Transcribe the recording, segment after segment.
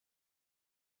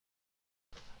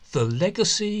The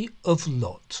Legacy of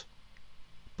Lot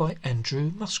by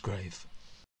Andrew Musgrave.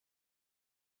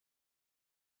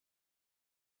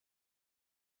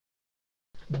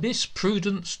 Miss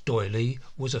Prudence Doily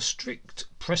was a strict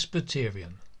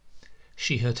Presbyterian.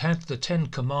 She had had the 10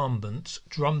 Commandments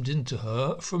drummed into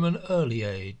her from an early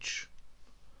age.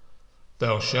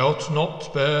 "Thou shalt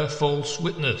not bear false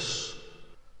witness,"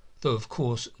 though of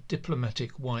course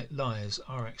diplomatic white lies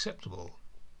are acceptable.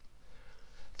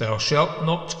 "Thou shalt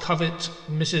not covet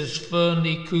Mrs.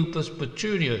 Fernley Cooper's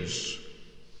petunias."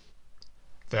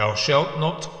 "Thou shalt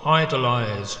not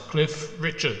idolize Cliff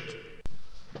Richard."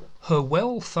 Her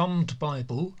well-thumbed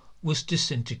Bible was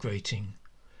disintegrating,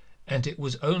 and it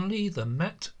was only the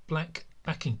matte black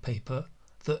backing paper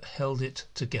that held it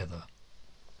together.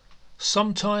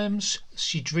 Sometimes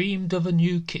she dreamed of a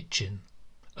new kitchen,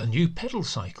 a new pedal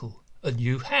cycle, a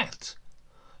new hat,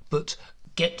 but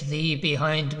 "Get thee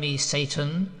behind me,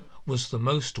 Satan," was the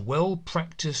most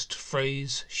well-practised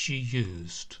phrase she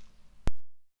used.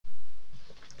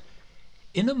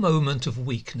 In a moment of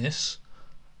weakness,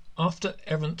 after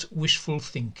errant wishful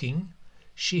thinking,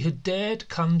 she had dared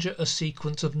conjure a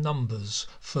sequence of numbers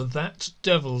for that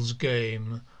devil's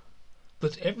game,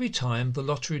 but every time the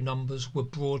lottery numbers were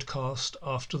broadcast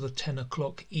after the 10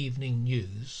 o'clock evening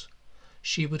news,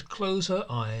 she would close her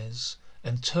eyes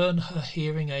and turn her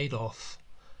hearing aid off,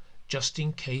 just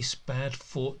in case bad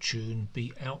fortune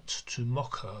be out to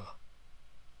mock her.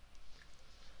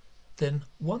 Then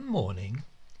one morning,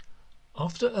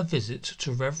 after a visit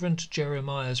to Reverend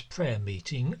Jeremiah's prayer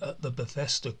meeting at the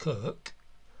Bethesda Kirk,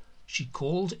 she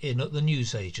called in at the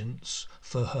newsagent's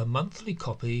for her monthly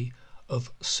copy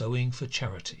of Sowing for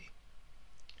Charity.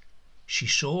 She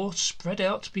saw spread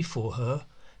out before her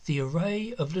the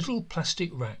array of little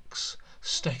plastic racks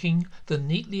stacking the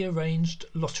neatly arranged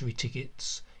lottery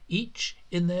tickets, each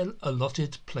in their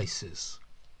allotted places.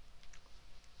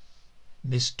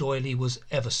 Miss Doily was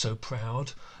ever so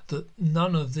proud that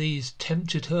none of these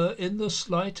tempted her in the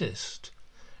slightest,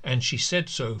 and she said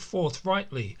so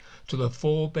forthrightly to the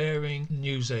forbearing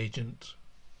newsagent.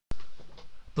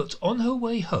 But on her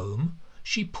way home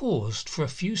she paused for a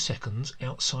few seconds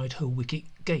outside her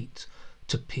wicket gate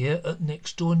to peer at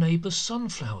next-door neighbours'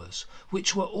 sunflowers,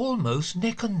 which were almost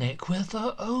neck and neck with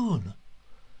her own.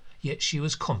 Yet she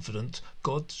was confident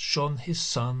God shone his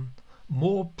sun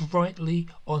more brightly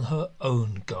on her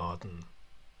own garden.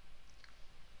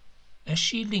 As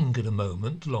she lingered a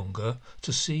moment longer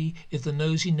to see if the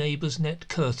nosy neighbours' net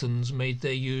curtains made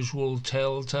their usual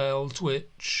tell-tale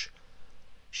twitch,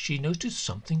 she noticed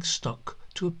something stuck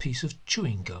to a piece of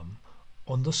chewing gum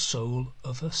on the sole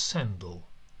of her sandal.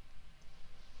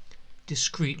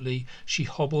 Discreetly she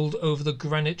hobbled over the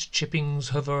granite chippings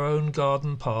of her own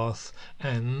garden path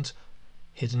and,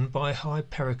 hidden by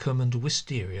hypericum and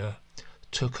wisteria,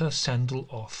 took her sandal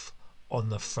off on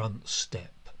the front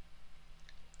step.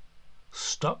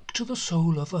 Stuck to the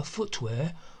sole of her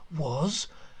footwear was,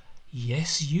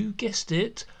 yes, you guessed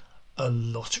it, a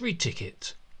lottery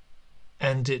ticket,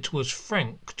 and it was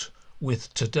franked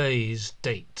with today's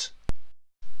date.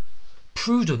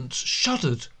 Prudence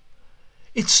shuddered.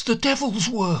 "It's the devil's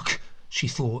work," she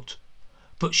thought,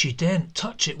 but she daren't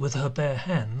touch it with her bare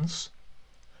hands.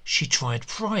 She tried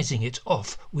prizing it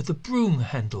off with the broom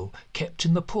handle kept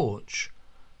in the porch,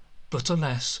 but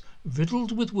alas,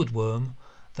 riddled with woodworm,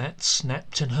 that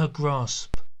snapped in her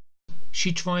grasp.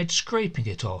 She tried scraping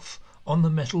it off on the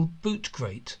metal boot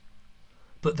grate,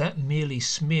 but that merely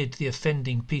smeared the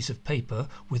offending piece of paper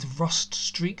with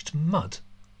rust-streaked mud.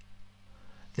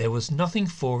 There was nothing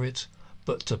for it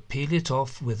but to peel it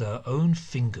off with her own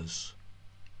fingers.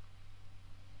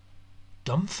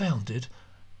 Dumbfounded,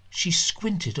 she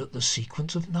squinted at the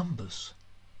sequence of numbers.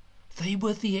 They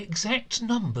were the exact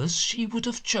numbers she would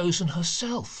have chosen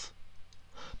herself.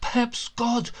 Perhaps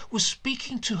God was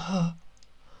speaking to her.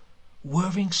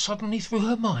 Whirring suddenly through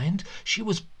her mind, she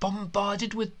was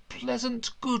bombarded with pleasant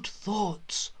good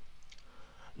thoughts.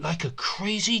 Like a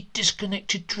crazy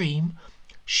disconnected dream,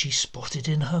 she spotted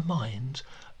in her mind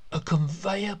a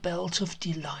conveyor belt of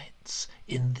delights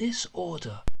in this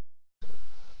order: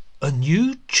 a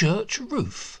new church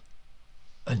roof,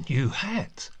 a new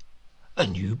hat, a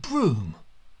new broom,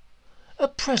 a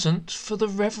present for the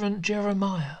Reverend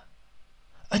Jeremiah,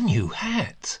 a new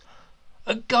hat,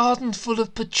 a garden full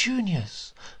of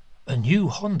petunias, a new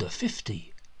Honda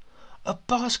 50, a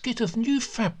basket of new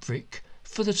fabric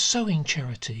for the sewing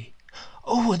charity.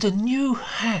 Oh, and a new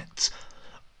hat!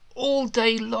 All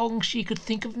day long she could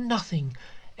think of nothing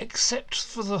except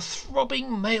for the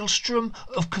throbbing maelstrom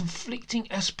of conflicting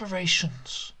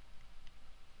aspirations.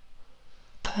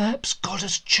 Perhaps God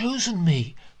has chosen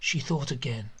me, she thought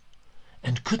again,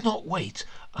 and could not wait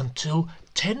until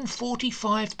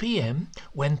 10:45 p.m.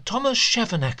 when Thomas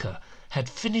Schavenacker had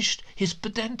finished his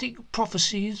pedantic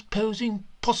prophecies posing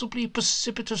possibly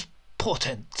precipitous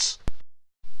portents.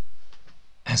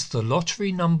 As the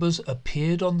lottery numbers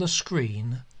appeared on the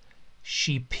screen,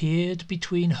 she peered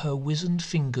between her wizened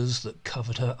fingers that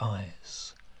covered her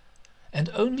eyes, and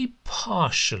only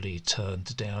partially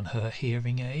turned down her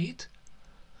hearing aid.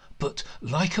 But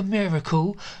like a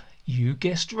miracle, you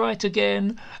guessed right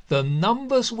again, the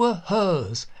numbers were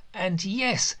hers, and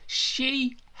yes,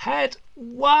 she had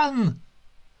won.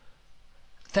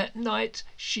 That night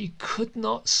she could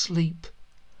not sleep.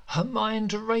 Her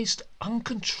mind raced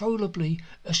uncontrollably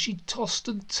as she tossed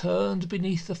and turned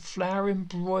beneath the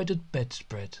flower-embroidered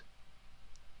bedspread.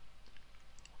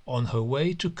 On her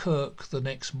way to Kirk the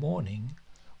next morning,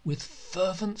 with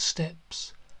fervent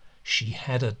steps, she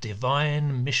had a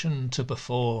divine mission to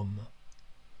perform.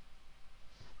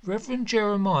 Reverend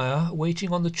Jeremiah,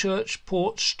 waiting on the church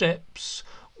porch steps,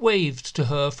 waved to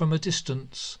her from a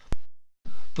distance,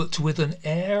 but with an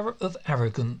air of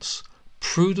arrogance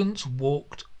Prudence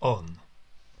walked on.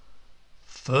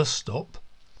 First stop,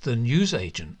 the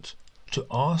newsagent, to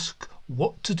ask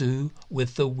what to do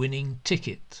with the winning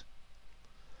ticket.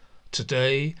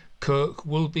 Today Kirk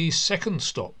will be second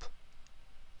stop.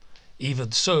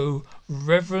 Even so,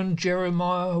 Reverend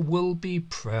Jeremiah will be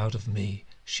proud of me,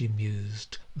 she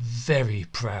mused, very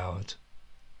proud.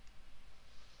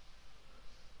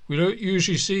 "We don't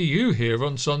usually see you here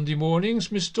on Sunday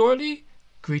mornings, Miss Doily,"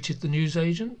 greeted the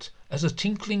newsagent, as a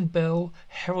tinkling bell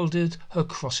heralded her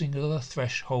crossing of the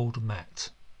threshold mat.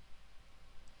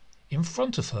 In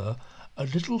front of her a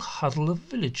little huddle of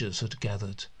villagers had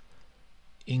gathered,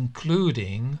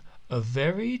 including a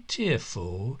very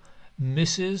tearful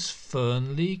Mrs.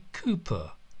 Fernley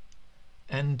Cooper,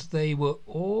 and they were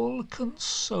all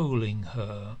consoling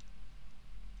her.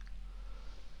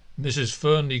 "Mrs.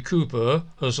 Fernley Cooper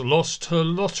has lost her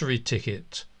lottery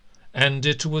ticket, and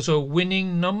it was a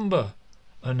winning number,"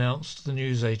 announced the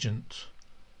newsagent.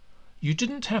 "You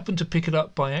didn't happen to pick it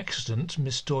up by accident,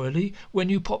 Miss Doily, when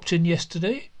you popped in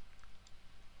yesterday?"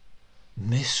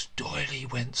 Miss Doily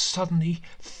went suddenly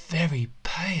very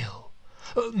pale.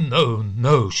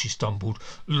 No, she stumbled.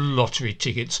 "Lottery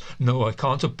tickets. No, I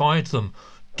can't abide them.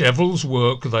 Devil's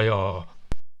work they are."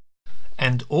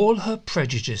 And all her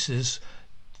prejudices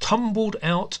tumbled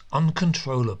out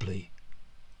uncontrollably.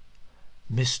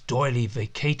 Miss Doily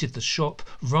vacated the shop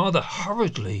rather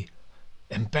hurriedly,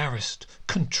 embarrassed,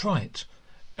 contrite,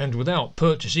 and without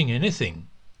purchasing anything.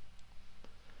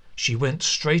 She went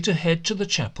straight ahead to the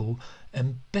chapel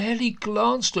and barely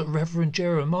glanced at Reverend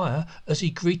Jeremiah as he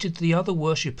greeted the other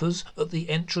worshippers at the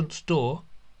entrance door.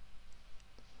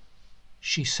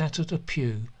 She sat at a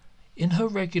pew, in her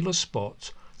regular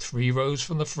spot, 3 rows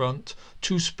from the front,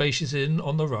 2 spaces in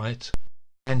on the right,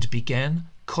 and began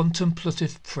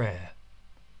contemplative prayer,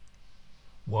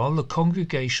 while the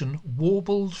congregation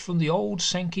warbled from the old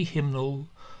Sankey hymnal,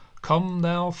 "Come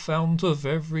thou fount of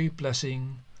every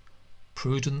blessing."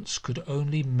 Prudence could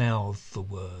only mouth the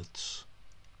words.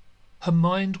 Her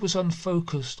mind was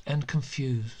unfocused and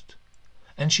confused,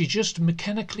 and she just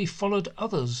mechanically followed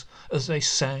others as they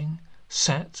sang,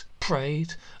 sat,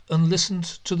 prayed, and listened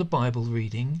to the Bible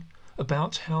reading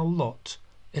about how Lot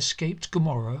escaped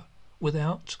Gomorrah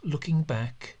without looking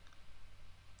back.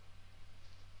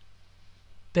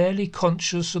 Barely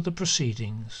conscious of the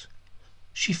proceedings,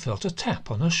 she felt a tap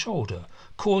on her shoulder,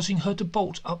 causing her to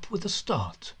bolt up with a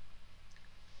start.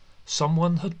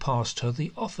 Someone had passed her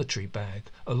the offertory bag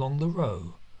along the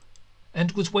row,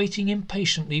 and was waiting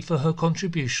impatiently for her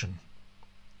contribution.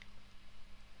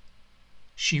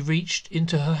 She reached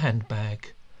into her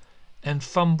handbag and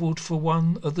fumbled for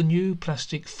one of the new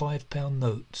plastic £5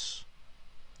 notes.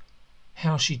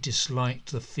 How she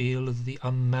disliked the feel of the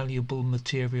unmalleable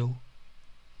material.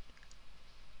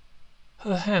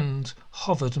 Her hand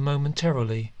hovered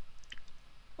momentarily,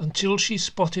 until she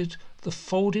spotted the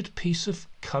folded piece of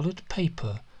coloured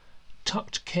paper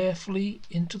tucked carefully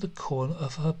into the corner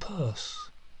of her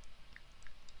purse.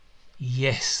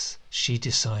 Yes, she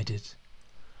decided,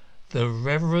 the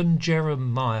Reverend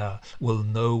Jeremiah will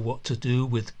know what to do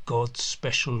with God's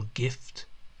special gift.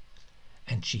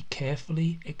 And she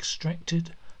carefully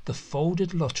extracted the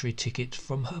folded lottery ticket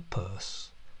from her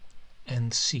purse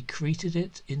and secreted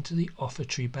it into the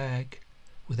offertory bag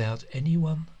without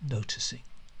anyone noticing.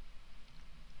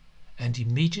 And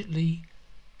immediately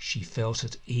she felt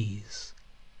at ease,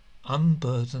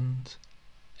 unburdened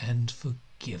and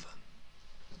forgiven.